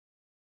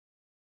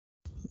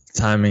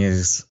Timing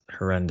is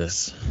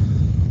horrendous.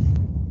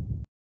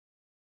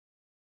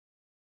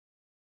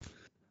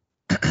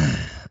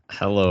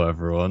 Hello,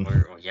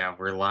 everyone.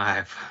 We're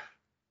live.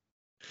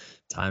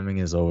 Timing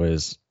is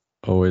always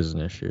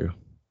an issue.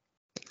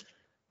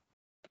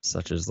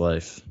 Such is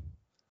life.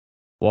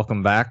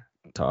 Welcome back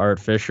to Art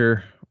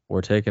Fisher.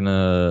 We're taking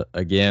a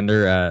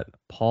gander at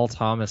Paul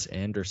Thomas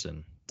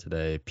Anderson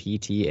today,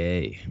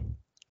 PTA.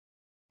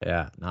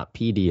 Yeah, not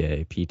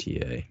PDA,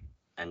 PTA.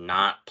 And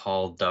not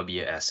Paul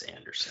W.S.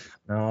 Anderson.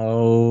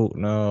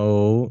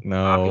 No.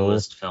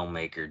 Populist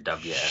filmmaker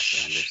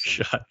W.S.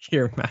 Anderson. Shut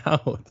your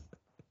mouth.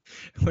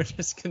 We're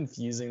just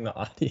confusing the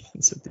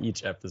audience with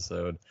each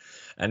episode.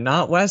 And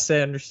not Wes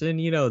Anderson,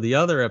 the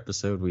other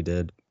episode we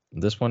did.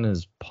 This one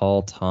is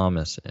Paul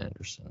Thomas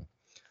Anderson.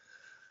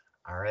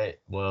 All right.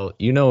 Well,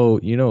 you know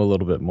a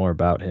little bit more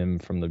about him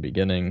from the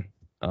beginning.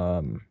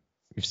 You've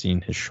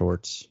seen his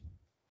shorts.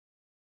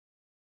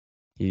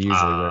 He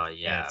usually wears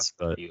pants,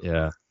 but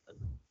yeah.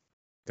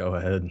 Go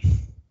ahead.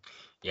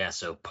 Yeah,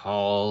 so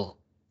Paul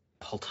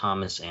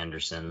Thomas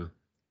Anderson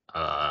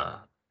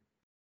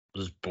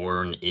was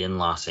born in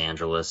Los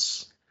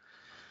Angeles.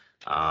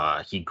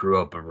 He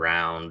grew up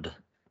around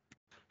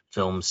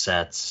film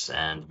sets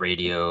and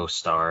radio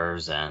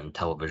stars and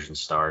television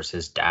stars.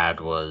 His dad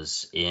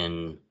was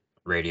in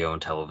radio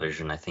and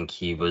television. I think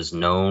he was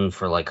known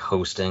for like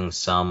hosting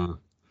some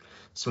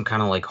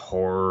kind of like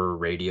horror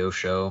radio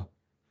show.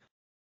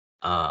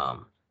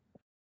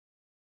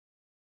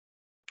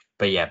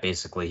 But yeah,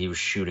 basically he was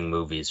shooting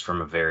movies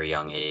from a very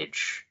young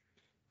age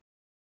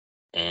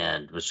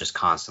and was just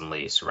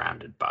constantly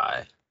surrounded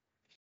by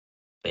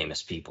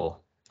famous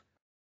people.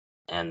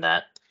 And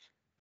that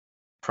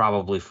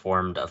probably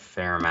formed a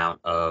fair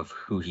amount of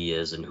who he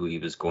is and who he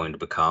was going to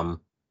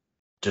become,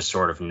 just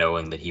sort of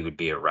knowing that he would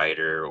be a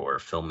writer or a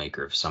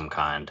filmmaker of some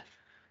kind.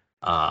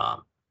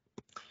 I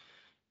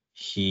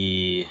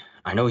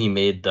know he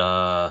made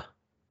the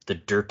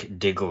Dirk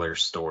Diggler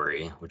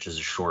story, which is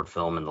a short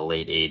film in the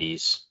late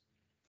 80s,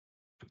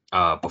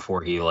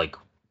 before he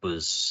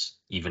was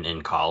even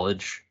in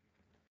college.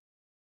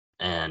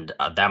 And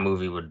that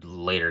movie would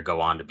later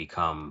go on to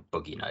become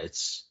Boogie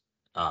Nights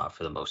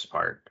for the most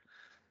part.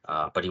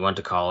 But he went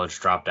to college,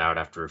 dropped out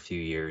after a few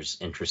years.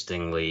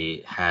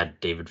 Interestingly, had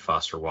David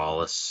Foster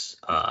Wallace,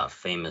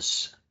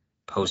 famous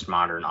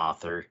postmodern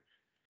author,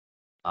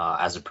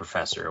 as a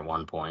professor at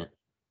one point.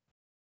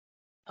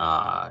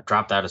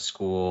 Dropped out of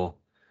school,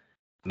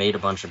 made a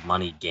bunch of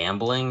money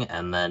gambling,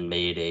 and then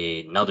made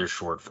another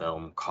short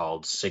film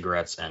called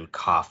Cigarettes and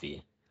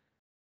Coffee.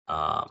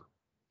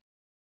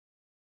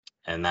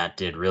 And that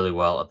did really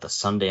well at the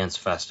Sundance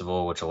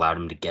Festival, which allowed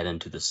him to get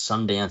into the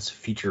Sundance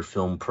feature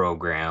film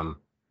program,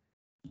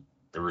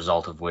 the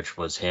result of which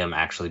was him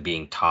actually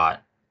being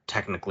taught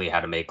technically how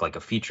to make like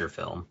a feature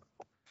film.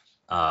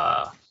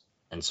 And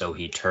so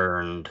he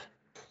turned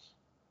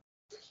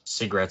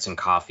Cigarettes and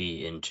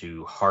Coffee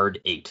into Hard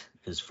Eight,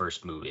 his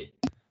first movie.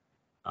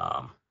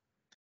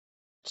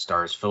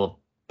 Stars Philip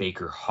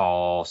Baker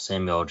Hall,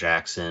 Samuel L.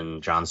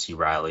 Jackson, John C.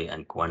 Reilly,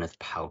 and Gwyneth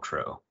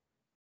Paltrow.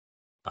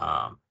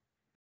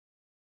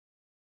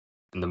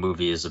 And the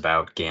movie is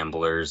about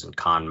gamblers and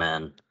con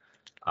men.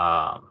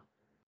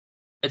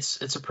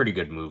 It's a pretty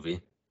good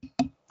movie.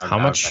 I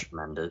would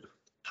recommend it.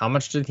 How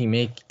much did he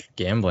make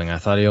gambling? I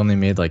thought he only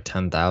made like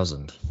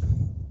 10,000.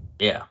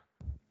 Yeah.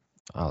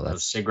 Oh,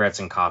 Those Cigarettes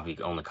and Coffee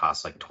only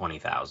cost like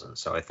 20,000.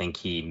 So I think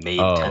he made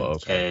 10K.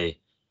 Okay.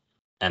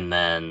 And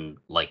then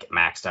like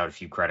maxed out a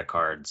few credit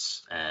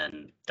cards,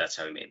 and that's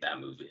how he made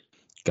that movie.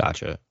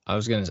 Gotcha.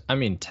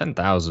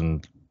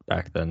 10,000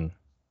 back then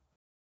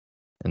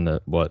in the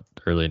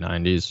early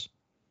 90s.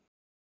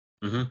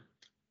 Mm-hmm.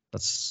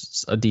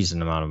 That's a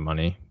decent amount of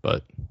money,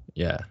 but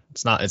yeah,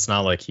 it's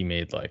not like he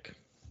made like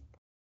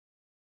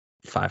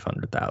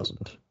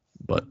 500,000.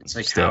 But it's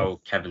like still, how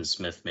Kevin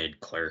Smith made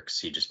Clerks.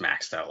 He just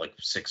maxed out like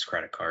 6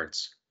 credit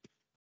cards.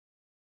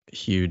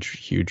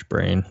 Huge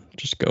brain.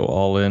 Just go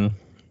all in.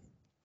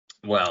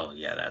 Well,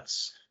 yeah,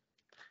 that's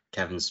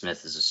Kevin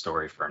Smith is a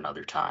story for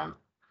another time.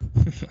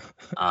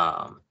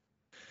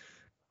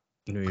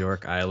 New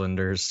York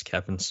Islanders,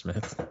 Kevin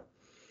Smith.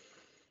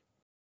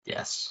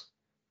 Yes.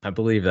 I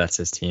believe that's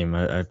his team.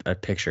 I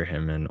picture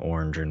him in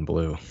orange and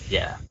blue.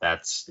 Yeah,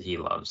 he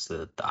loves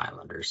the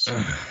Islanders.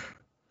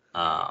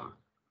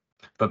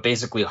 But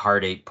basically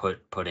Hard Eight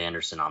put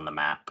Anderson on the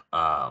map.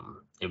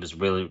 It was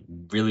really,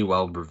 really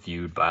well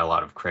reviewed by a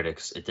lot of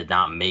critics. It did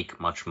not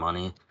make much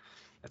money.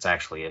 It's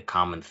actually a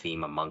common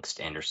theme amongst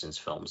Anderson's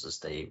films is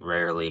they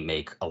rarely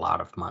make a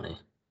lot of money.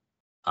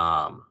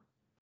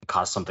 It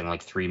cost something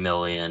like $3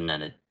 million,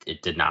 and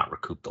it did not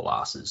recoup the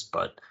losses.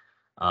 But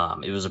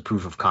it was a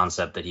proof of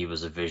concept that he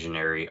was a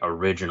visionary,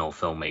 original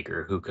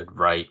filmmaker who could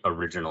write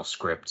original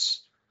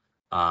scripts.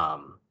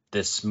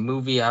 This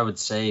movie, I would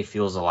say,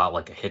 feels a lot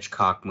like a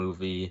Hitchcock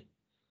movie,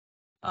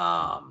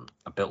 a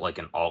bit like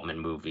an Altman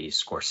movie,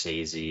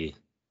 Scorsese,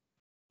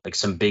 like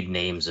some big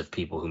names of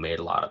people who made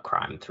a lot of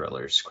crime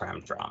thrillers,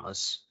 crime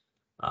dramas.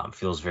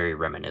 Feels very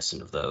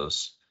reminiscent of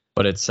those.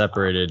 But it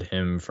separated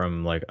him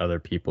from like other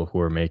people who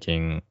were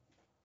making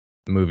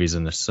movies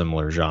in a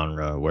similar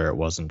genre where it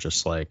wasn't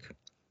just like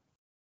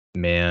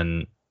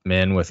man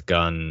with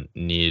gun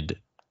need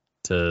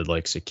to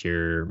like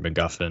secure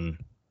MacGuffin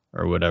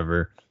or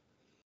whatever,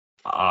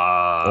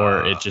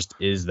 or it just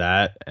is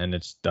that and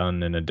it's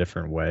done in a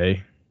different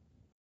way.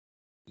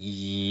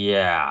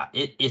 Yeah,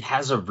 it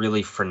has a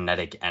really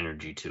frenetic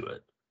energy to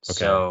it.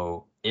 Okay.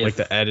 So Like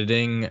the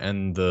editing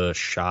and the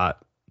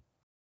shot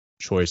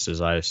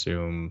choices, I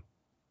assume,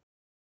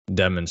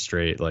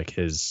 demonstrate like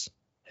his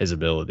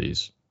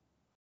abilities.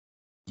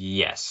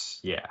 Yes,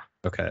 yeah.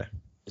 Okay.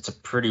 It's a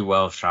pretty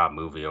well shot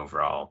movie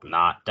overall.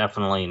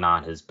 Definitely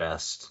not his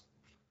best.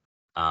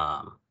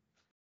 I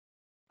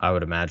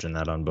would imagine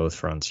that on both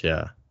fronts,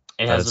 yeah.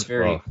 It has a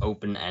very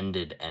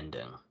open-ended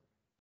ending.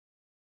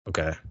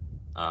 Okay.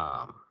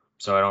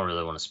 So I don't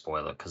really want to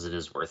spoil it because it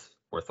is worth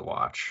a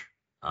watch.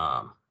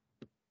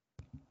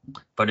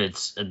 But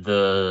it's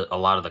a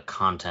lot of the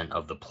content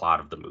of the plot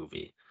of the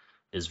movie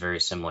is very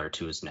similar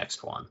to his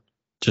next one.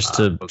 Just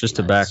to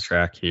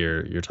backtrack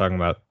here, you're talking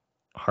about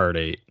Hard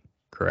 8,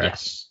 correct?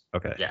 Yes.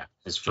 Okay. Yeah,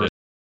 his first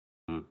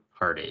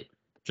Hard 8.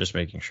 Just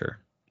making sure.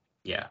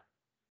 Yeah.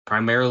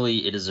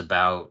 Primarily, it is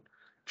about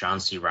John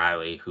C.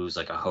 Reilly, who's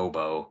like a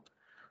hobo,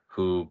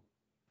 who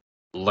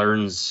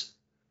learns,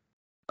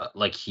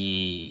 like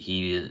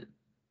he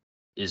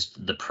is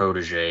the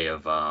protege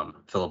of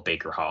Philip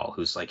Baker Hall,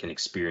 who's like an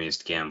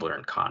experienced gambler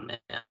and con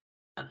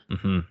man.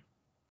 Mm-hmm.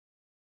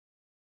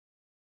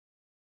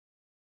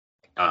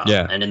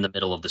 Yeah. And in the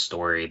middle of the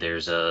story,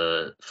 there's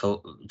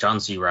John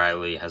C.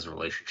 Reilly has a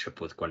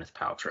relationship with Gwyneth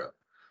Paltrow.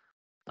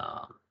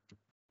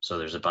 So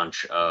there's a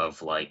bunch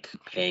of like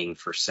paying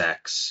for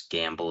sex,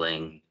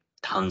 gambling,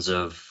 tons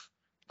of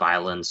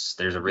violence.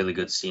 There's a really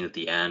good scene at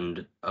the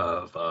end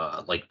of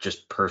like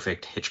just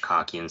perfect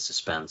Hitchcockian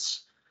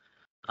suspense,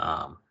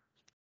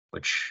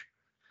 which,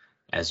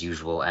 as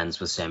usual, ends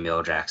with Samuel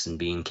L. Jackson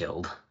being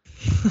killed,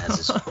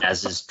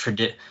 as is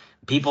tradition.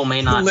 People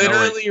may not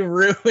literally know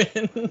it.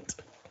 Ruined.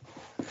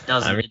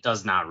 It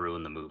does not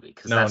ruin the movie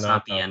because that's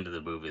not the end of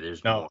the movie.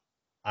 There's more.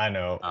 I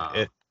know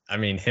it. I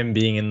mean, him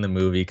being in the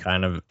movie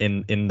kind of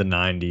in the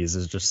 90s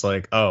is just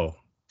like, oh,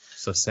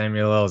 so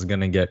Samuel L. is going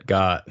to get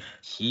got.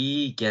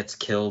 He gets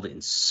killed in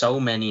so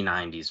many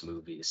 90s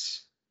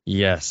movies.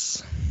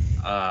 Yes.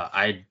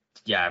 I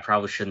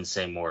probably shouldn't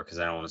say more because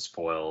I don't want to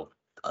spoil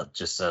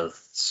just a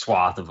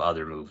swath of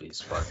other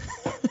movies. But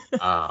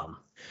I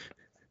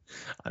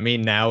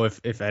mean, now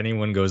if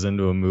anyone goes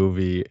into a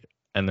movie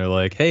and they're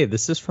like, hey,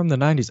 this is from the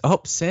 90s.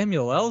 Oh,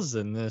 Samuel L's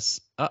in this.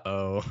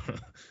 Uh-oh.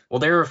 Well,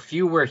 there are a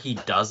few where he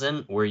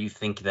doesn't, where you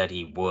think that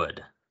he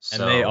would.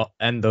 So,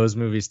 and those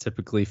movies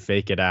typically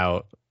fake it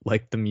out.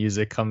 Like the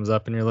music comes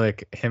up and you're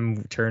like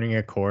him turning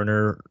a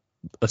corner,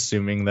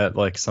 assuming that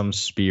like some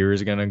spear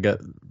is gonna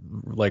get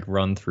like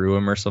run through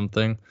him or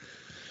something.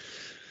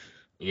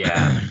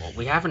 Yeah, well,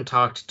 we haven't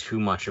talked too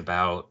much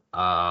about.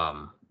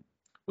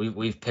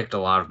 We've picked a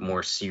lot of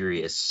more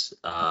serious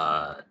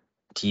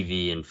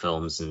TV and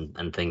films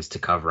and things to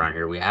cover on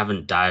here. We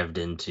haven't dived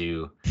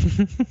into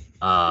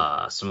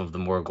some of the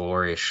more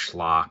glorious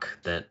schlock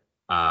that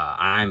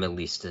I'm at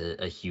least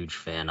a huge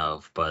fan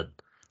of, but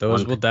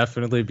those will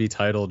definitely be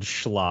titled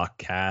Schlock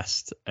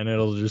Cast, and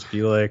it'll just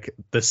be like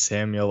the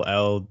Samuel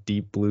L.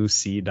 Deep Blue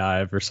Sea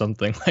Dive or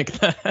something like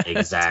that.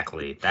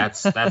 Exactly.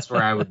 That's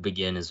where I would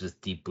begin, is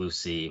with Deep Blue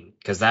Sea,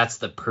 because that's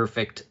the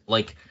perfect,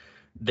 like,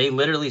 they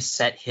literally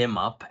set him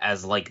up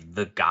as like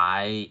the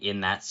guy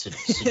in that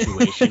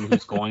situation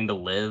who's going to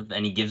live,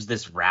 and he gives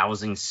this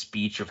rousing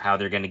speech of how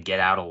they're going to get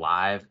out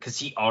alive, because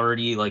he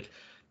already, like,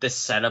 the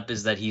setup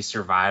is that he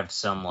survived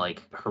some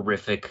like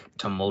horrific,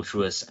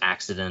 tumultuous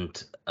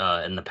accident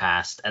in the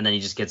past, and then he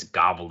just gets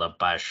gobbled up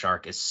by a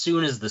shark as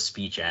soon as the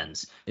speech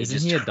ends.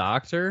 Isn't he a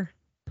doctor?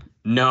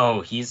 No,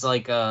 he's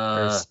like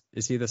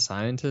is he the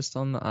scientist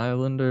on the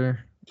island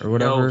or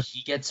whatever? No,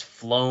 he gets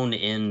flown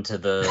into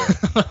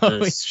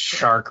the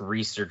shark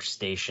research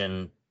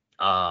station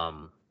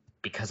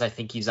because I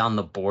think he's on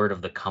the board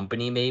of the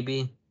company,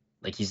 maybe.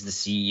 Like he's the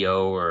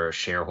CEO or a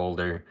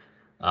shareholder.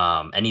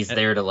 And he's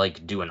there to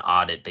like do an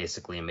audit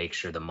basically and make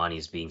sure the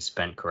money's being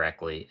spent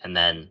correctly. And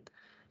then,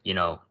 you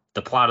know,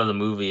 the plot of the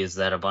movie is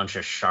that a bunch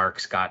of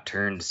sharks got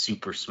turned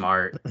super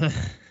smart. Then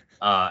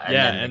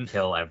they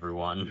kill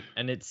everyone.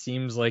 And it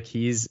seems like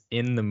he's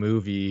in the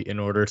movie in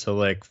order to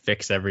like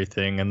fix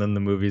everything, and then the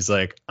movie's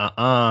like,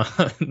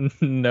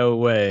 no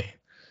way.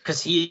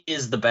 Because he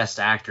is the best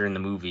actor in the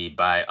movie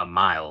by a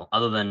mile,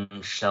 other than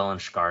Stellan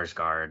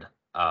Skarsgård.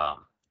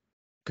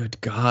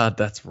 Good God,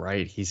 that's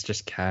right. He's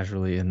just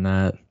casually in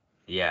that.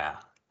 Yeah.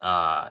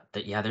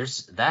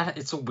 There's that.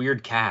 It's a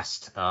weird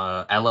cast.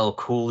 LL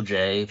Cool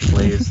J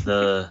plays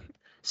the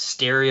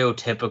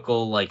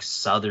stereotypical like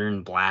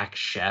Southern black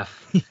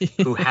chef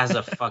who has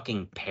a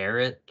fucking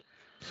parrot.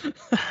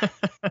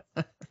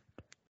 The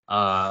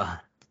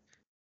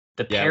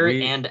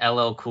parrot and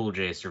LL Cool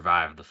J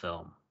survived the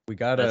film.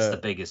 That's the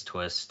biggest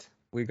twist.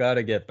 We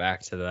gotta get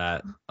back to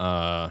that.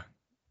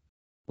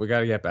 We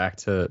gotta get back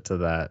to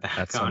that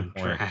at some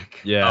point.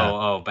 Track.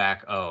 Yeah.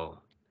 Back. Oh.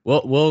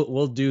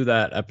 We'll do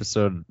that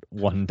episode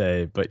one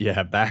day. But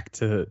yeah, back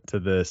to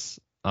this.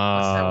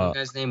 What's that one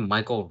guy's name?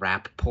 Michael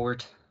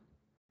Rappaport.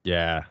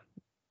 Yeah.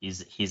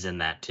 He's in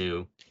that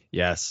too.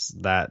 Yes,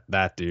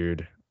 that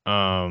dude.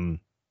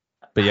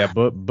 But yeah,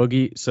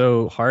 Boogie.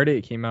 So Hard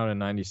Eight came out in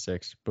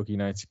 '96. Boogie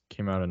Nights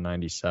came out in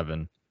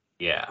 '97.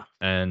 Yeah.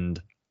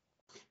 And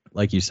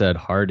like you said,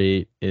 Hard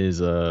Eight is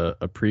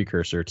a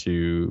precursor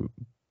to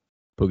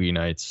Boogie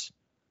Nights.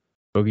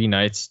 Boogie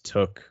Nights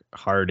took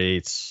Hard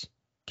Eight's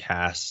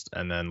cast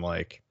and then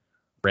like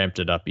ramped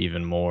it up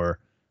even more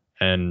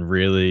and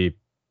really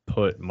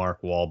put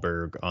Mark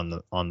Wahlberg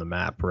on the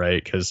map,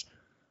 right? Because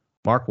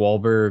Mark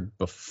Wahlberg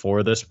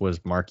before this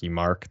was Marky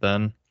Mark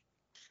then,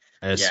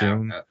 I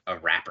assume. Yeah, a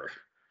rapper.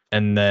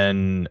 And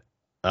then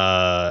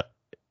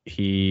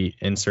he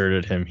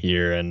inserted him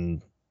here,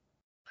 and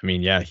I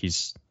mean, yeah,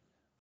 he's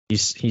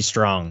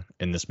strong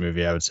in this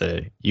movie, I would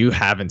say. You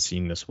haven't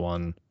seen this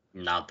one.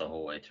 Not the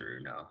whole way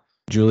through, no.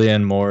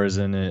 Julianne Moore is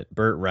in it.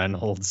 Burt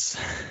Reynolds.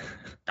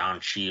 Don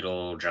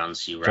Cheadle, John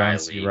C.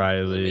 Riley,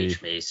 William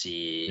H.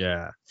 Macy,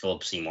 yeah,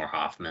 Philip Seymour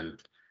Hoffman.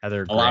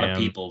 Heather Graham. A lot of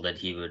people that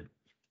he would,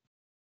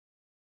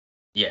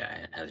 yeah,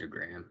 and Heather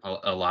Graham.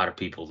 A lot of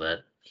people that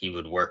he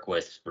would work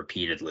with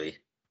repeatedly.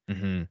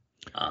 Mm-hmm.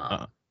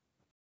 But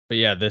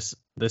yeah, this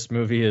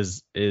movie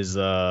is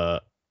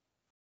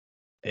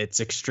it's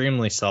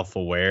extremely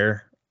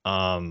self-aware,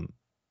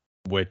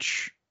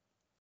 which,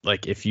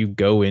 like, if you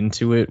go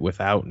into it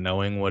without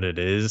knowing what it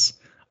is,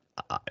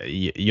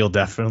 you'll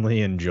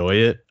definitely enjoy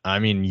it. I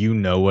mean, you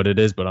know what it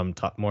is, but I'm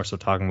more so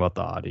talking about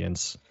the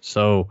audience.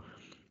 So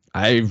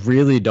I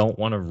really don't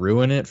want to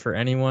ruin it for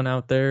anyone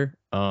out there.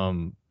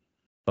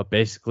 But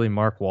basically,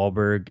 Mark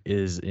Wahlberg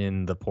is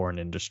in the porn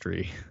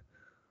industry.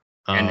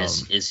 And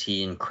is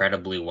he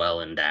incredibly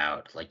well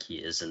endowed, like he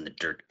is in the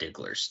Dirk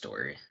Diggler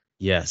story?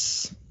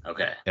 Yes.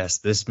 Okay. Yes,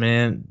 this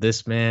man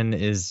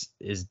is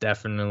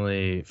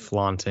definitely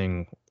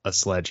flaunting a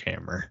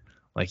sledgehammer.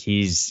 Like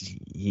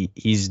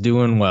he's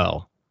doing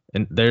well.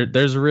 And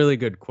there's a really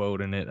good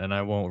quote in it, and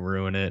I won't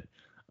ruin it.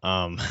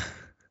 But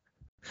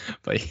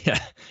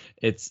yeah,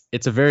 it's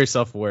a very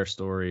self-aware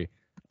story.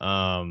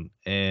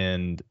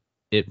 And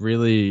it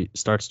really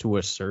starts to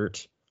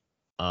assert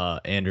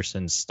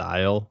Anderson's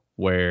style,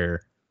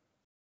 where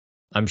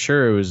I'm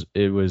sure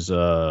it was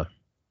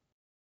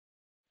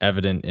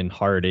evident in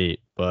Hard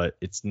Eight, but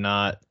it's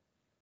not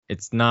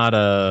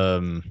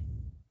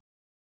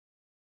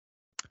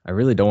I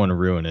really don't want to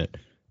ruin it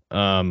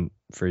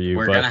for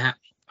you.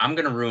 I'm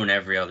gonna ruin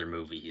every other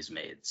movie he's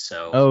made.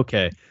 So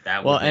okay.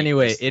 Well,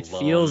 anyway, it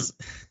feels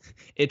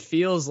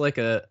like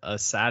a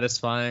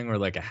satisfying or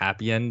like a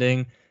happy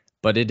ending,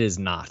 but it is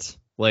not.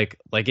 Like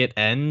it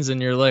ends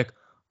and you're like,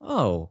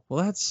 oh,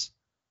 well that's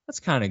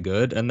kind of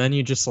good, and then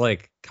you just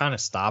like kind of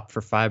stop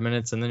for 5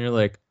 minutes, and then you're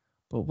like,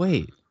 but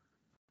wait,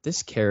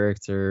 this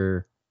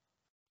character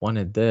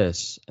wanted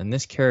this, and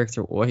this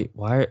character, wait,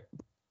 why?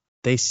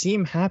 They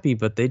seem happy,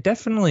 but they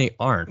definitely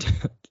aren't.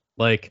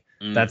 Like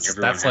that's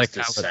like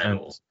how it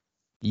ends.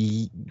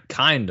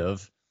 Kind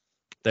of.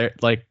 They're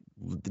like,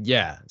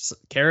 yeah,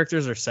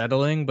 characters are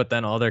settling, but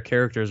then all their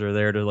characters are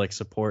there to like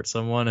support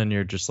someone, and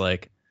you're just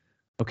like,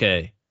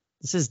 okay,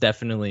 this is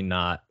definitely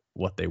not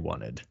what they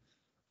wanted.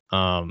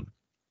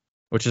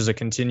 Which is a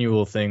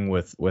continual thing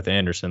with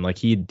Anderson. Like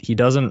he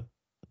doesn't.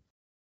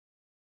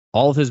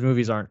 All of his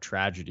movies aren't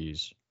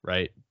tragedies,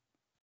 right?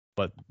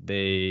 But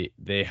they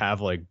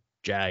have like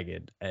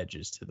jagged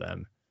edges to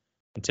them.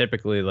 And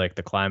typically, like,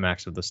 the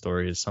climax of the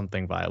story is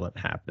something violent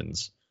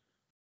happens,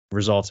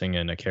 resulting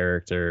in a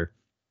character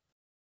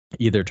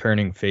either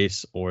turning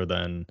face or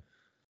then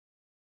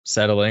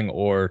settling,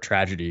 or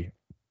tragedy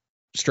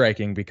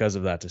striking because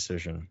of that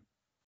decision,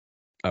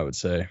 I would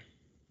say.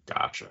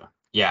 Gotcha.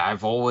 Yeah,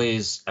 I've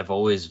always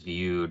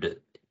viewed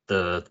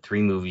the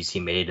 3 movies he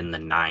made in the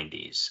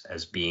 90s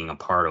as being a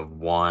part of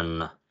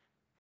one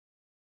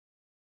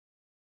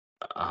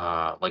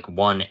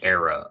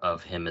era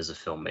of him as a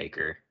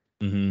filmmaker.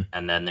 Mm-hmm.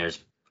 And then there's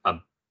a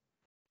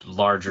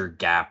larger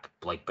gap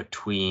like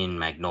between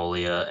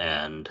Magnolia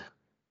and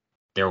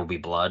There Will Be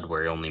Blood,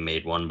 where he only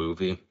made 1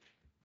 movie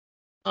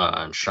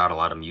and shot a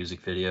lot of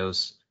music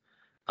videos,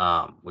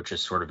 which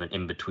is sort of an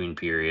in-between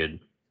period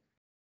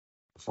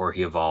before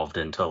he evolved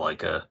into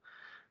like a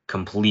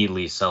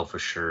completely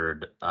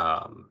self-assured,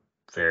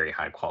 very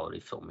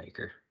high-quality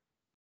filmmaker.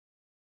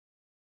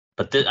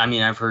 But I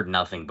mean, I've heard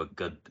nothing but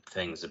good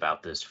things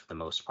about this for the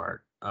most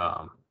part.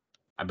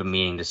 I've been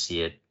meaning to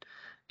see it.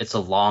 It's a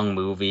long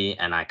movie,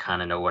 and I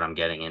kind of know what I'm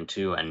getting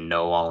into and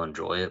know I'll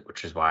enjoy it,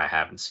 which is why I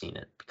haven't seen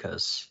it,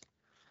 because,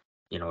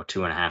 a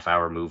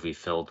 2.5-hour movie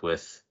filled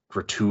with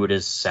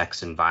gratuitous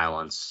sex and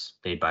violence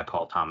made by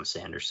Paul Thomas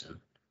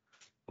Anderson.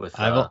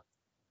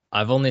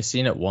 I've only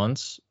seen it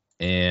once,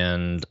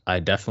 and I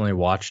definitely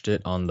watched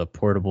it on the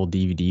portable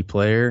DVD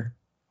player.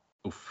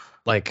 Oof.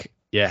 Like,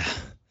 yeah.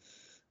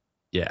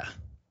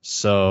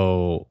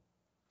 So,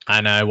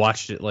 and I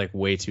watched it like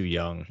way too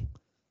young.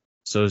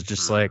 So it's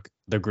just like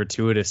the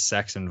gratuitous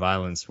sex and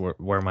violence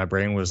where my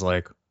brain was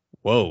like,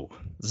 whoa,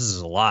 this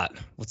is a lot.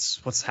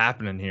 What's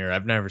happening here?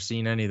 I've never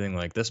seen anything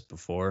like this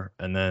before.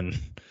 And then,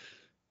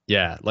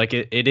 yeah, like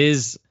it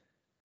is.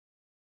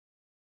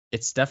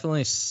 It's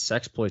definitely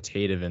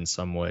sexploitative in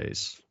some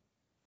ways.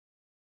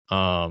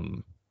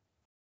 But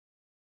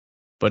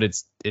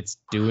it's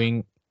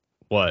doing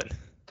what?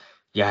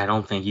 Yeah, I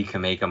don't think you can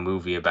make a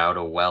movie about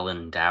a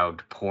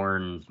well-endowed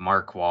porn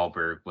Mark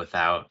Wahlberg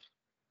without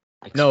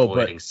No, but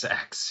exploiting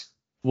sex.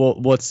 well,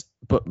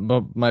 but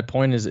my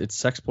point is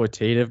it's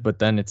sexploitative, but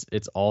then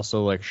it's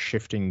also like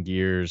shifting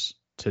gears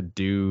to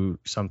do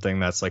something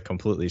that's like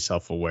completely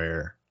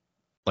self-aware.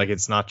 Like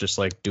it's not just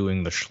like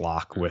doing the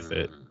schlock with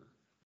it.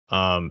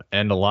 And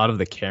a lot of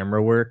the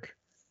camera work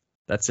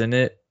that's in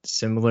it,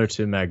 similar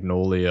to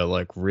Magnolia,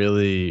 like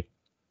really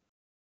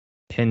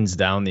pins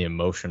down the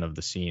emotion of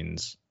the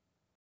scenes,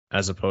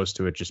 as opposed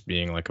to it just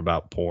being like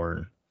about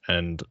porn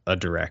and a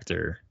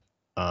director.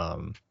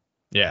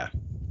 Yeah.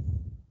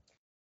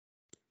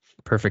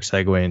 Perfect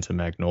segue into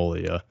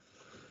Magnolia.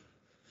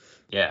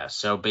 Yeah,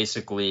 so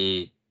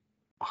basically,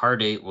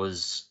 Hard Eight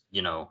was,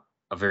 a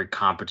very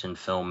competent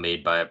film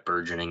made by a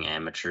burgeoning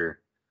amateur.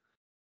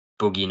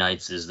 Boogie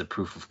Nights is the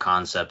proof of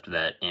concept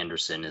that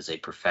Anderson is a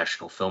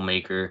professional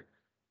filmmaker,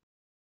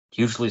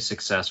 hugely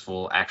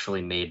successful,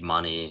 actually made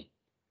money,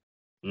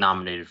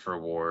 nominated for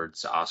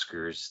awards,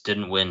 Oscars,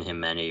 didn't win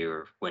him any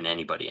or win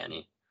anybody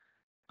any.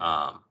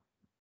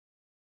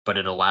 But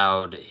it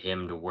allowed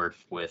him to work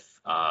with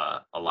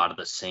a lot of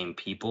the same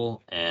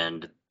people,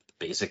 and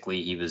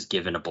basically he was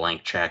given a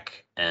blank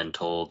check and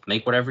told,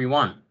 make whatever you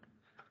want.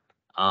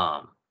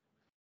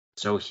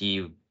 So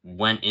he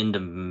went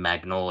into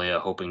Magnolia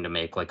hoping to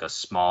make like a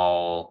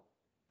small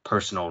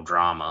personal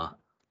drama.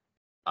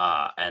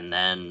 And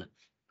then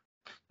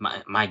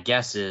my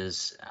guess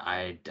is,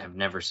 I have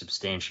never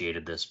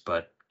substantiated this,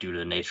 but due to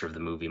the nature of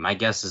the movie, my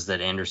guess is that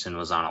Anderson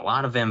was on a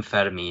lot of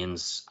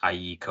amphetamines,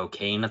 i.e.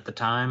 cocaine at the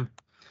time,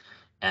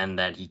 and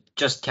that he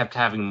just kept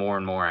having more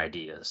and more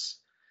ideas.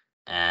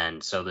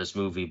 And so this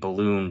movie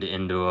ballooned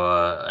into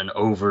an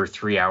over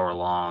 3 hour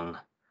long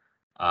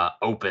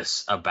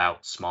opus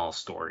about small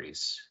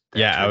stories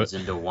that turns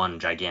into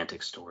one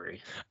gigantic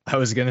story. I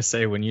was gonna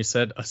say, when you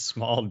said a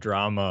small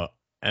drama,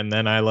 and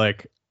then I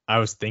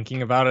was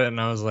thinking about it,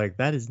 and I was like,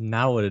 that is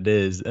not what it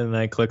is. And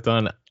then I clicked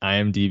on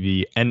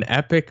IMDb, an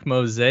epic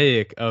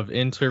mosaic of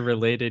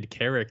interrelated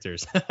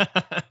characters,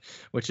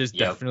 which is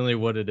definitely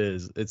what it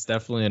is. It's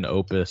definitely an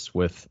opus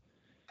with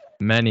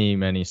many,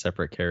 many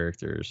separate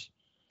characters.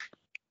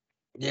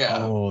 Yeah.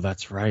 Oh,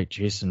 that's right,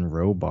 Jason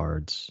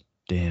Robards.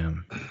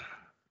 Damn.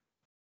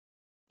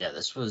 Yeah,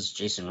 this was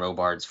Jason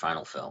Robards'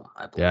 final film,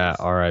 I believe. Yeah,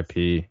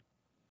 R.I.P.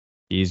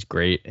 He's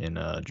great in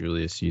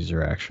Julius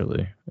Caesar,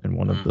 actually, in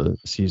one of the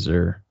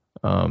Caesar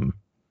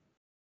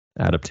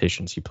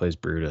adaptations. He plays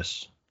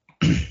Brutus.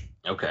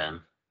 Okay.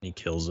 He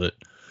kills it.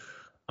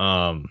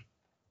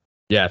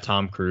 Yeah,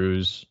 Tom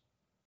Cruise,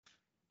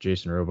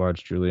 Jason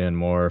Robards, Julianne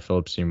Moore,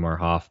 Philip Seymour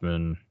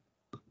Hoffman.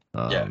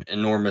 Yeah,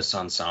 enormous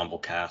ensemble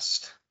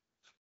cast.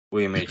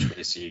 William H.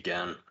 Macy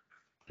again.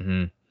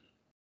 Mm-hmm.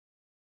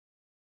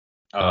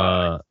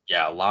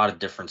 Yeah, a lot of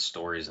different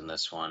stories in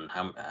this one.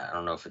 I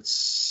don't know if it's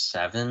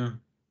 7.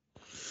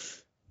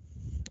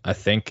 I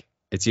think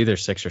it's either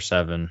 6 or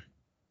 7,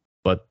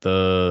 but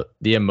the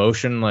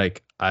emotion,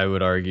 like, I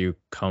would argue,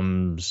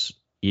 comes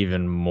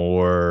even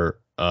more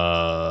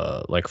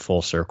like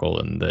full circle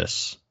in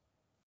this,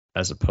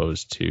 as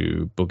opposed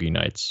to Boogie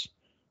Nights,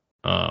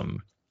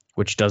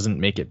 which doesn't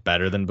make it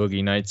better than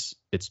Boogie Nights.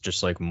 It's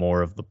just like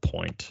more of the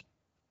point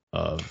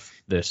of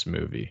this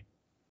movie.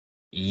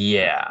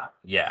 Yeah.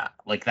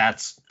 Like,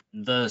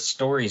 the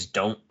stories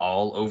don't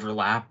all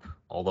overlap,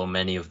 although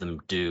many of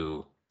them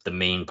do. The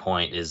main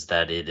point is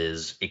that it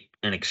is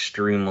an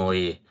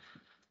extremely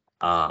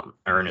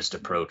earnest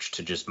approach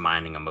to just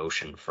mining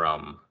emotion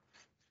from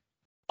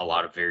a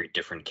lot of very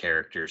different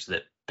characters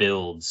that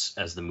builds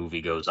as the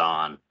movie goes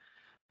on.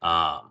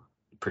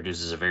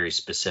 Produces a very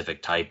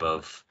specific type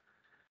of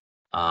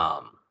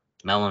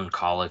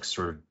melancholic,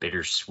 sort of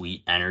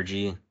bittersweet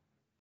energy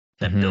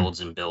that builds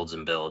and builds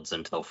and builds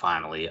until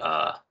finally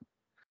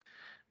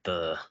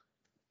the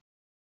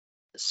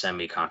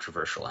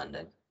semi-controversial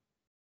ending.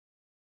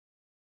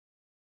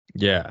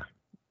 Yeah.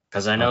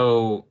 Because I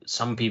know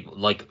some people,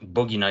 like,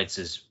 Boogie Nights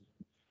is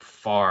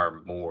far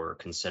more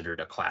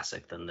considered a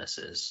classic than this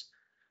is.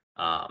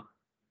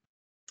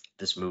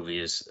 This movie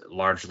is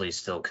largely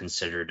still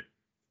considered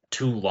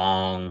too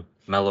long,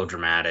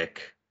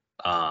 melodramatic,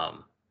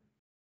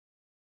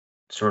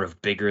 sort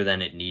of bigger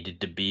than it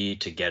needed to be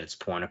to get its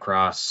point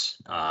across,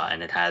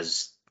 and it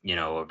has,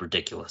 a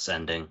ridiculous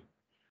ending.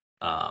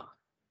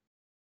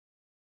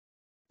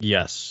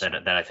 Yes.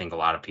 That I think a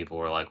lot of people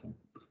were like,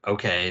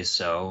 okay,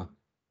 so.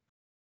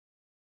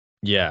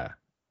 Yeah,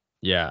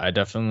 I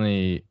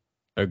definitely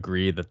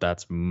agree that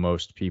that's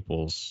most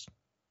people's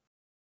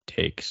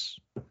takes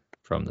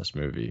from this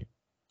movie.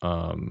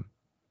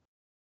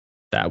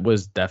 That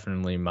was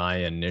definitely my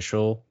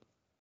initial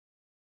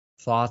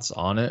thoughts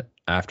on it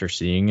after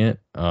seeing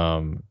it.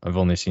 I've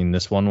only seen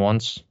this one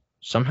once.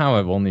 Somehow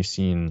I've only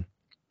seen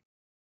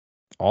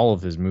all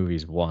of his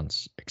movies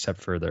once,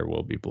 except for There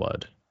Will Be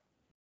Blood.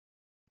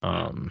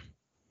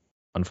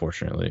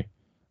 Unfortunately.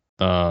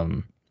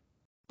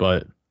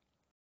 But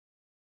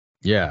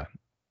yeah,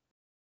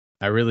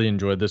 I really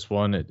enjoyed this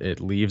one. It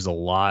leaves a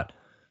lot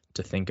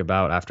to think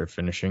about after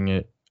finishing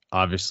it.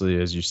 Obviously,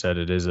 as you said,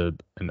 it is an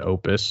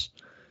opus.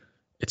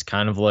 It's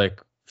kind of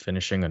like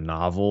finishing a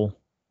novel.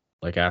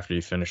 Like after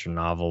you finish a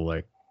novel,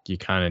 like you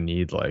kind of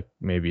need like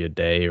maybe a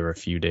day or a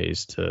few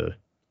days to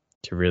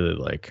really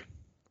like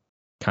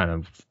kind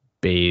of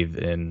bathe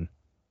in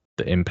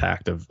the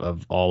impact of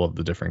all of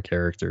the different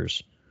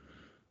characters.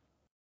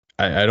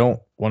 I don't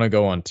want to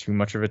go on too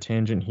much of a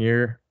tangent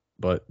here,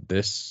 but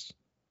this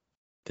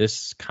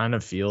kind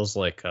of feels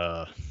like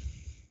a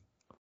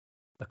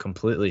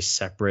completely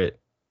separate.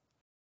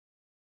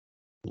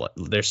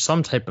 There's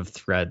some type of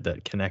thread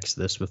that connects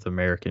this with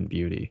American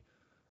Beauty.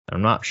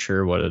 I'm not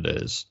sure what it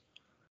is.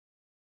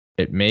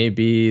 It may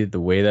be the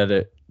way that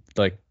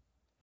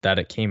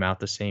it came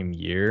out the same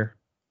year,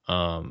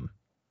 and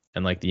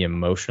like the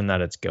emotion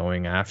that it's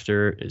going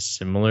after is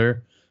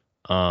similar,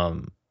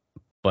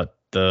 but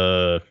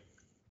the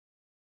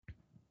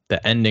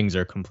endings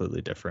are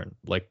completely different.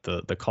 Like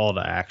the call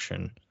to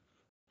action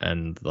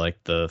and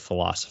like the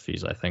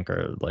philosophies, I think,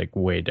 are like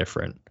way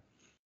different.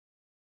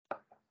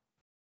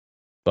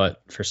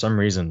 But for some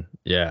reason,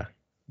 yeah,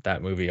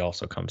 that movie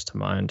also comes to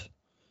mind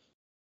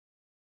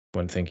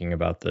when thinking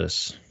about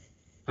this.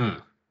 Hmm.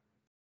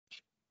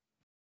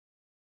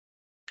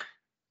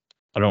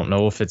 I don't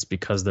know if it's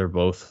because they're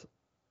both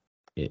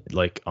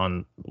like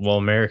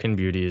American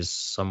Beauty is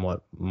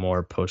somewhat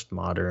more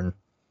postmodern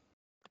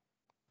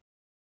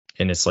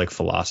in its like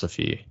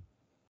philosophy.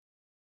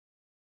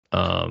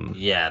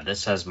 Yeah,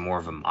 this has more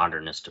of a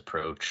modernist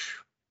approach,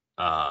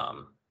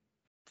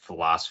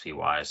 philosophy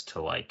wise,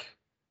 to like,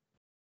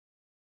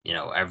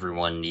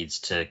 everyone needs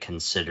to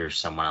consider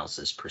someone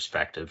else's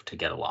perspective to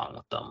get along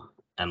with them,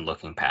 and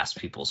looking past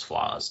people's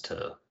flaws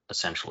to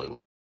essentially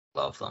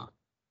love them.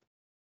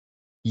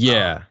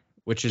 Yeah,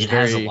 which is It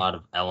has a very lot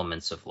of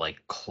elements of like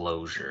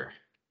closure,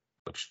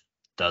 which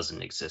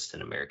doesn't exist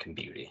in American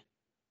Beauty.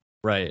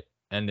 right,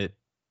 and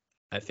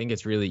I think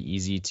it's really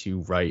easy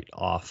to write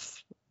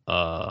off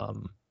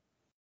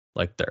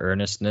like the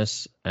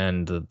earnestness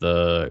and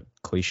the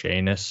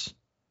clichéness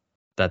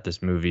that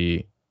this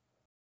movie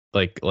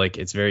like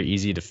it's very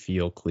easy to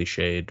feel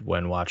cliched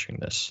when watching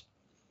this.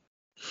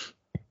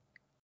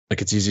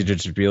 Like it's easy to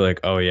just be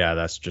like, oh yeah,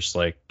 that's just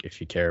like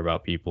if you care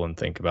about people and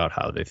think about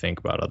how they think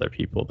about other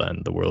people,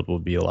 then the world will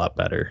be a lot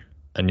better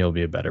and you'll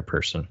be a better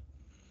person.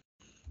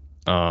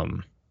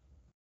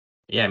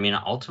 Yeah, I mean,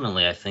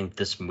 ultimately, I think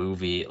this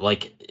movie,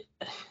 like,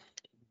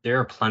 there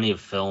are plenty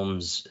of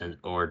films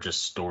or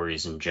just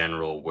stories in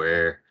general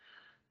where,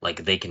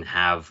 like, they can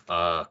have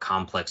a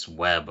complex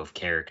web of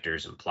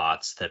characters and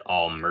plots that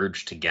all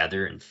merge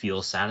together and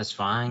feel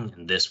satisfying.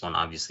 And this one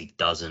obviously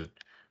doesn't,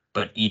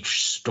 but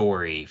each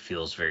story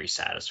feels very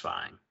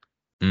satisfying.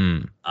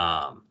 mm,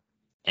 Um,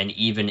 and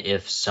even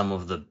if some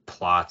of the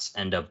plots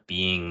end up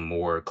being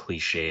more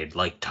cliched,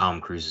 like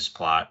Tom Cruise's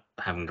plot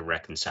having to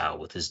reconcile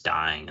with his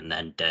dying and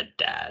then dead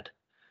dad,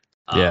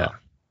 yeah. um,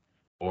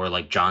 or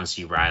like John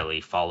C.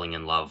 Riley falling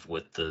in love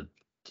with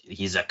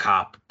he's a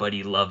cop, but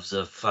he loves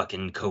a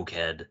fucking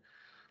cokehead.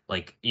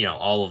 Like,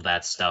 all of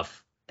that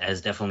stuff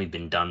has definitely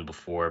been done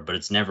before, but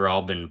it's never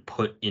all been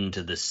put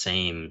into the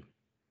same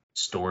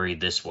story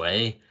this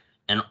way,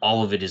 and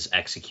all of it is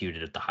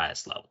executed at the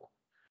highest level.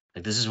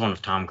 Like, this is one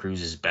of Tom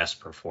Cruise's best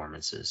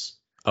performances.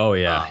 Oh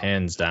yeah, Um,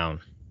 hands down.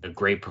 a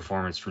great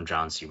performance from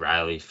John C.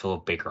 Riley.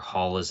 Philip Baker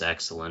Hall is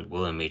excellent.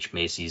 William H.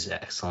 Macy's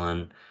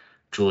excellent.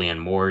 Julianne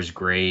Moore is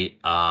great.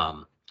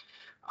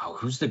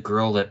 Who's the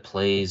girl that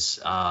plays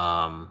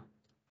the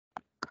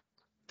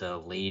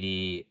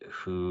lady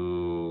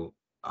who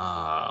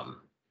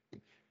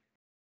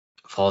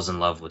falls in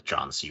love with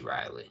John C.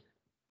 Riley?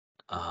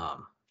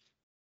 Um,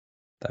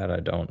 That I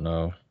don't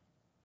know.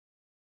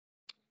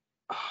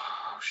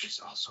 she's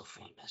also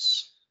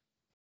famous.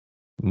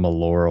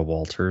 Melora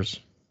Walters.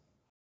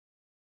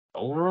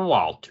 Laura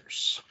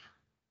Walters.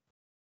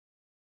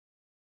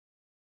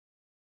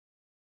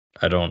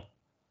 I don't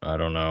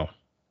know.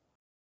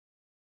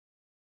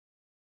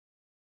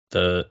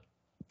 The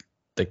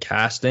the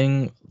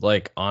casting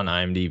like on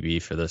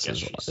IMDb for this Guess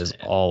she's is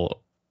sad.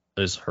 all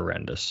is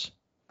horrendous.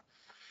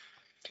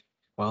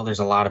 Well, there's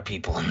a lot of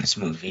people in this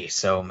movie,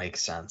 so it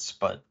makes sense.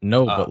 But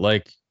No, but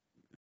like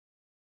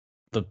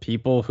the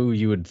people who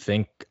you would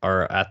think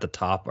are at the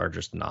top are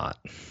just not.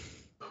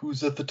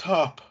 who's at the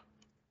top?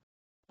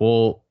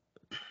 Well,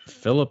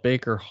 Philip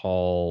Baker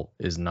Hall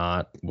is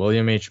not,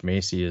 William H.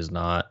 Macy is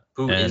not,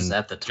 Who is and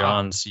at the top?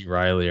 John C.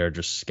 Riley are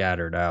just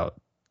scattered out.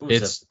 Who's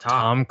at It's the top?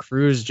 Tom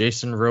Cruise,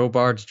 Jason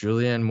Robards,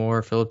 Julianne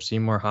Moore, Philip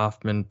Seymour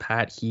Hoffman,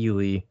 Pat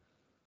Healy,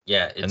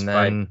 Yeah, it's and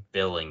by then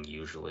billing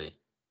usually.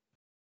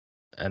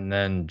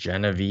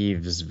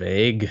 Genevieve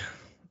Zweig,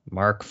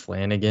 Mark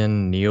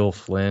Flanagan, Neil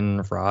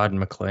Flynn, Rod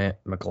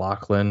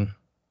McLaughlin,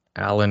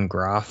 Alan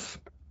Groff.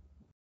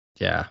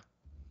 Yeah. That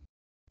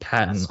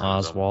Patton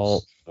sounds Oswalt.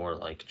 almost more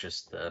like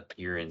just the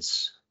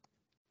appearance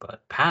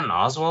But Patton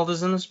Oswalt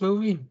is in this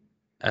movie?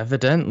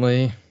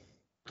 Evidently.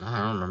 I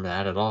don't remember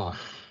that at all.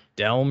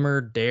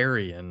 Delmer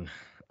Darien.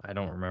 I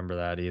don't remember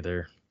that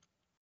either.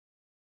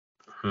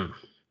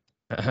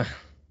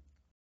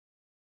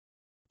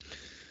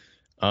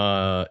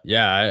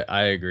 Yeah,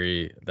 I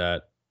agree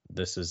that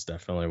this is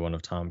definitely one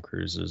of Tom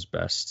Cruise's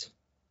best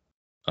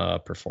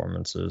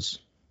performances.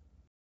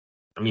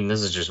 I mean,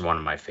 this is just one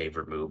of my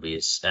favorite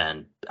movies,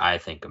 and I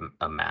think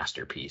a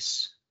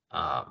masterpiece.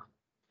 I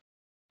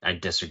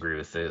disagree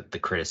with the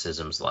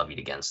criticisms levied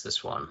against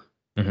this one.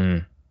 Mm-hmm.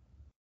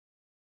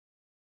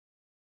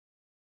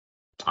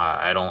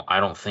 I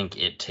don't think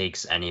it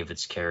takes any of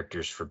its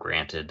characters for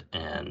granted,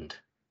 and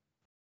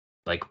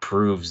like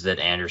proves that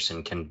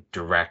Anderson can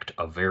direct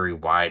a very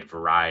wide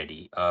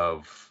variety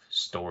of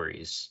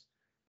stories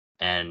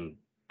and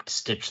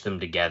stitch them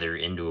together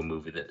into a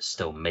movie that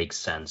still makes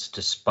sense,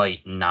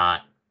 despite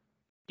not,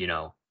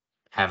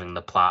 having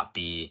the plot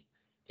be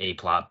A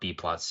plot, B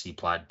plot, C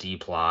plot, D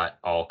plot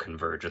all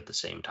converge at the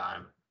same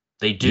time.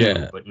 They do,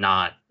 Yeah. but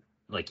not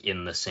like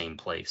in the same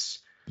place.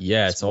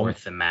 Yeah, It's more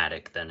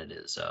thematic than it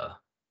is.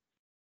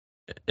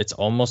 It's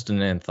almost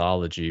an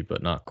anthology,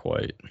 but not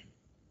quite,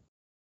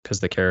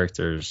 because the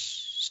characters'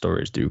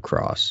 stories do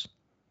cross.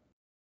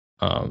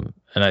 And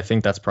I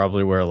think that's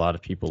probably where a lot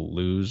of people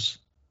lose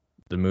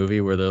the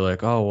movie, where they're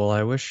like, oh, well,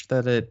 I wish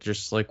that it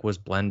just like was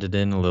blended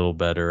in a little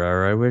better,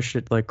 or I wish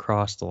it like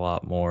crossed a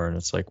lot more. And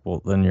it's like,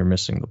 well, then you're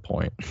missing the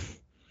point.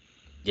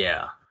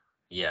 Yeah,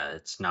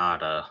 it's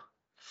not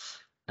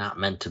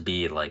meant to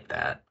be like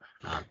that.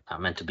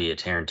 Not meant to be a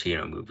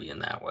Tarantino movie in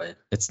that way.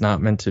 It's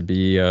not meant to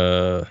be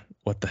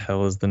what the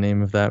hell is the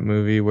name of that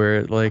movie where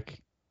it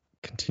like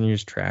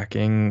continues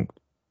tracking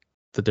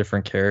the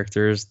different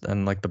characters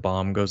and like the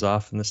bomb goes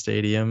off in the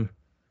stadium?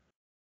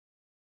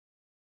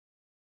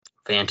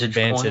 Vantage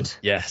Point.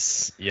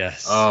 Yes.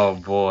 Oh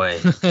boy,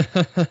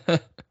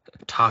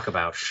 talk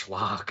about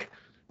schlock.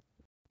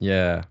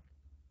 Yeah.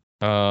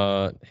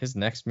 His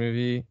next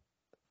movie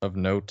of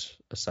note,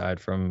 aside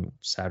from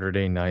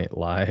Saturday Night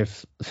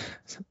Live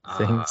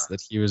things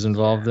that he was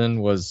involved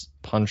in, was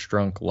Punch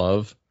Drunk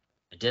Love.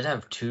 I did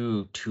have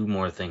two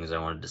more things I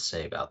wanted to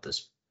say about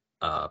this,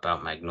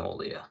 about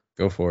Magnolia.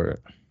 Go for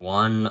it.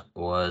 One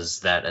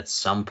was that at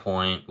some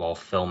point while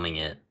filming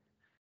it,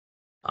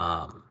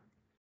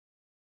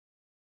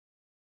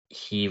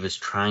 he was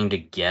trying to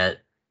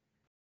get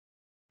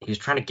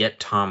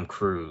Tom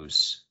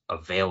Cruise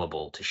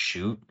available to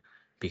shoot,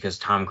 because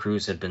Tom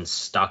Cruise had been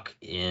stuck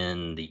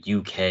in the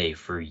UK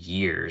for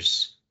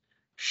years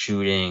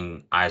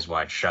shooting Eyes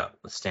Wide Shut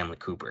with Stanley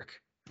Kubrick.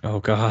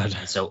 Oh God.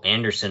 And so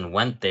Anderson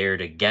went there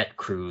to get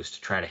Cruise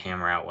to try to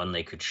hammer out when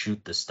they could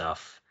shoot the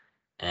stuff,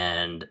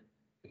 and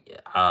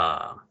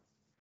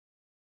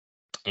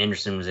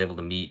Anderson was able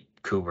to meet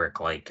Kubrick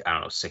like, I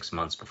don't know, 6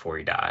 months before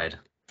he died.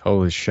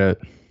 Holy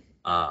shit.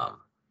 I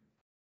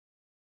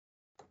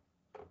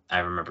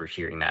remember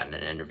hearing that in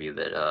an interview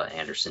that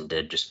Anderson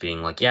did, just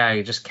being like, yeah,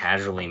 I just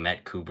casually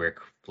met Kubrick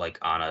like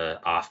on a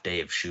off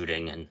day of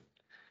shooting, and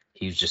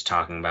he was just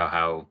talking about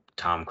how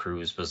Tom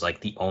Cruise was like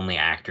the only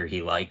actor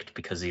he liked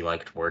because he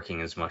liked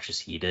working as much as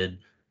he did.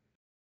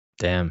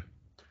 Damn.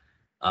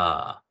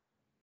 What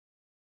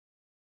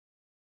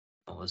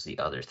was the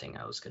other thing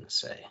I was gonna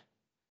say?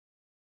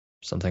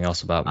 Something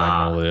else about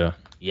Magnolia.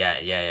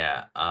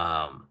 Yeah.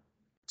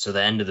 So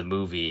the end of the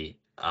movie,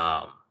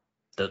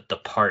 the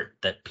part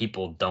that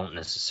people don't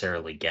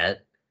necessarily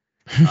get,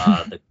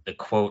 the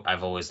quote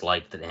I've always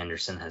liked that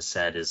Anderson has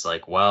said is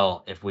like,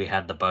 well, if we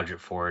had the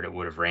budget for it, it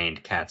would have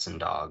rained cats and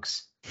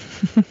dogs.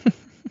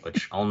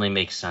 Which only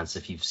makes sense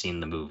if you've seen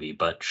the movie,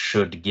 but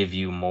should give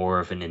you more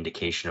of an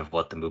indication of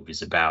what the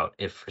movie's about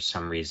if for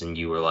some reason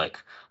you were like,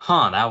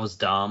 that was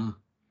dumb.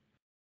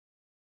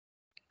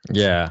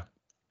 Yeah.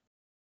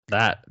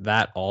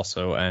 That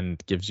also,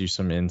 and gives you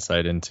some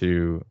insight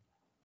into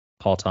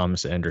Paul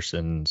Thomas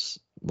Anderson's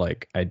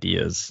like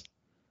ideas.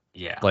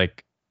 Yeah.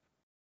 Like,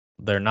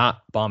 they're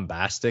not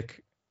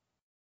bombastic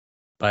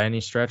by any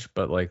stretch,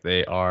 but like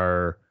they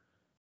are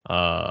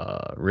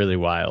really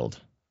wild.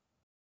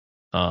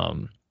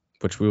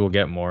 Which we will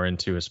get more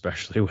into,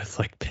 especially with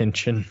like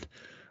Pynchon.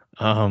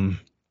 But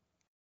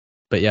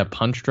yeah,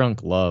 Punch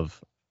Drunk Love.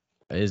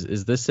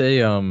 Is this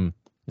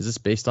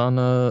based on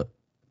a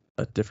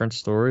different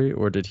story,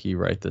 or did he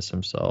write this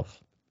himself?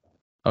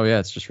 Oh yeah,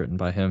 it's just written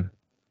by him.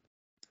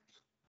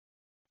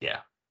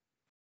 Yeah.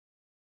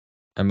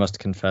 I must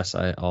confess,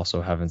 I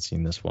also haven't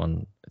seen this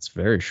one. It's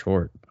very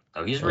short.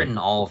 Oh, he's written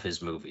all of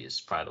his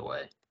movies, by the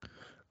way.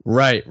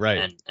 Right.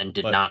 And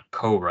did not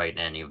co-write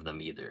any of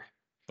them either.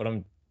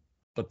 But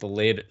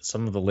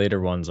some of the later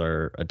ones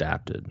are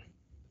adapted,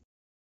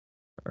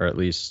 or at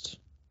least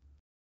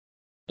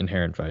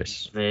Inherent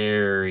Vice.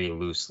 Very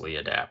loosely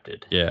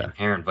adapted. Yeah.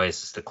 Inherent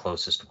Vice is the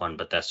closest one,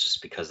 but that's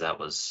just because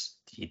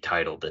he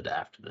titled it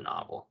after the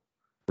novel.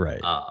 Right.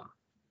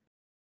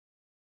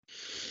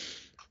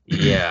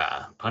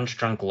 Yeah, Punch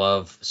Drunk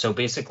Love. So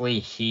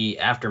basically,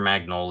 after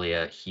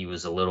Magnolia, he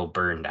was a little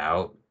burned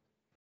out.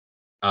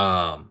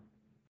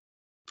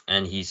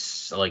 and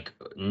he's like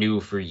knew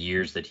for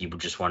years that he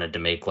just wanted to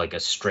make like a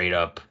straight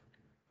up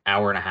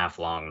hour and a half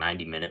long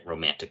 90-minute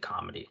romantic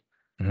comedy.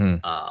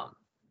 Mm-hmm.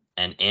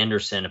 And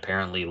Anderson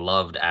apparently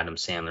loved Adam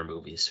Sandler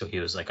movies, so he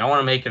was like, I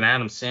want to make an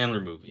Adam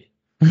Sandler movie.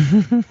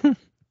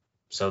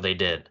 So they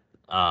did.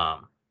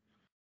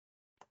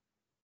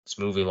 This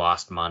movie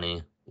lost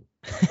money,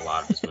 like a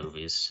lot of his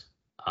movies,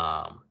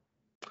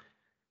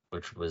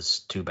 which was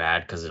too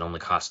bad because it only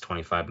cost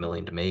 $25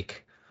 million to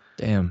make.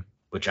 Damn.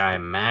 Which I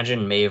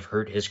imagine may have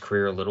hurt his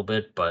career a little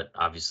bit, but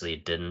obviously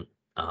it didn't.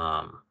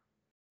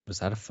 Was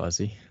that a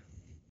fuzzy?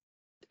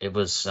 It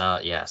was,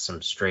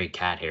 some stray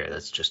cat hair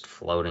that's just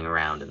floating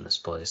around in this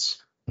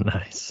place.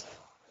 Nice.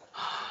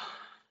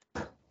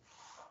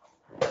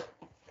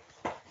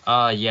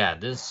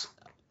 This,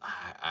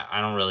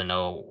 I don't really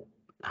know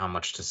how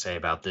much to say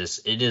about this.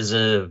 It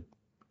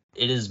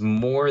is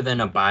more than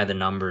a by the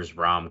numbers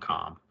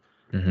rom-com.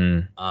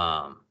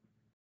 Mm-hmm.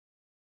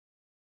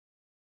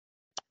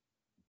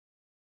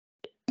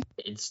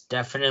 It's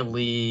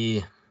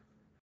definitely,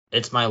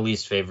 it's my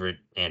least favorite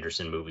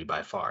Anderson movie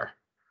by far.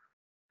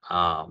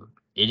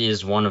 It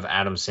is one of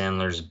Adam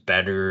Sandler's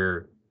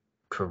better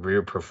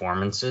career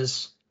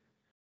performances.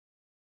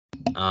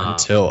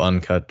 Until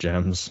Uncut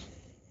Gems.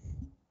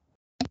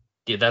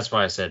 Yeah, that's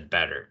why I said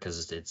better,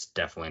 because it's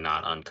definitely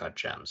not Uncut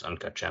Gems.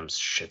 Uncut Gems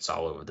shits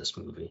all over this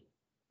movie.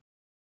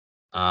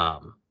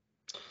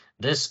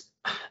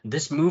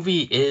 This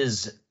movie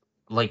is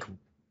like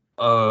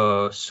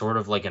sort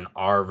of like an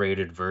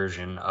R-rated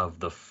version of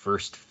the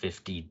First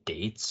 50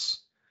 Dates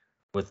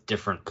with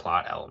different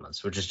plot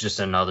elements, which is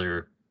just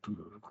another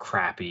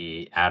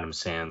crappy Adam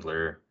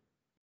Sandler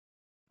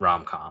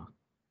rom-com.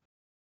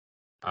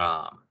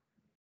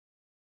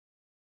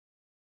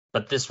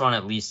 But this one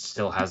at least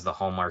still has the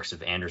hallmarks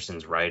of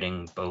Anderson's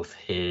writing, both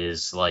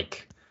his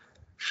like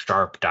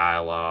sharp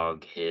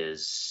dialogue,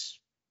 his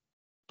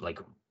like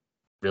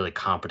really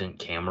competent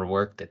camera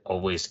work that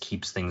always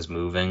keeps things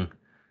moving.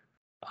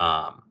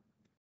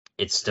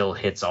 It still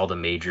hits all the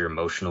major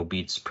emotional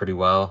beats pretty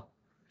well.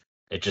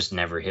 It just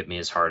never hit me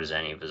as hard as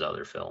any of his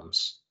other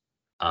films.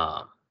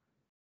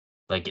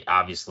 Like it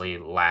obviously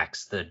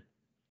lacks the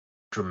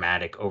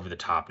dramatic over the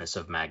topness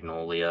of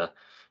Magnolia.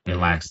 It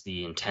lacks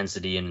the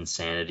intensity and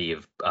insanity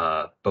of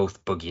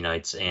both Boogie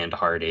Nights and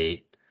Hard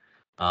Eight.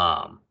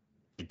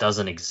 It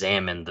doesn't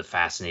examine the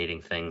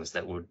fascinating things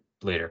that would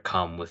later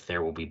come with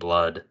There Will Be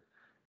Blood.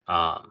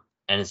 And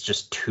it's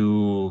just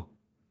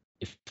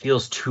it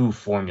feels too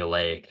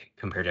formulaic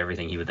compared to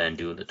everything he would then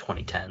do in the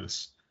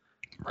 2010s.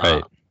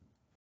 Right.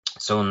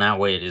 So in that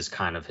way, it is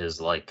kind of his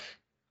like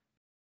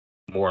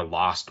more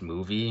lost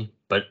movie.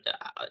 But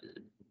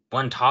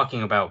when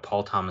talking about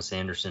Paul Thomas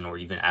Anderson or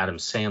even Adam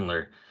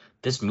Sandler,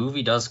 this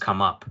movie does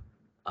come up.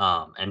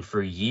 And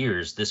for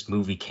years, this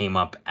movie came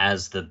up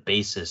as the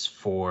basis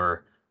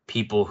for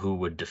people who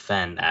would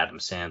defend Adam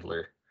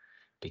Sandler.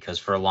 Because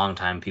for a long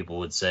time, people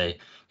would say,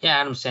 yeah,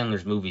 Adam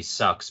Sandler's movie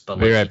sucks, but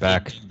Be like right he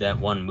back. did do that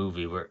one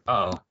movie where,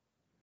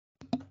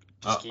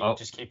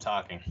 Just keep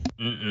talking.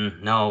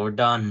 no, we're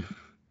done.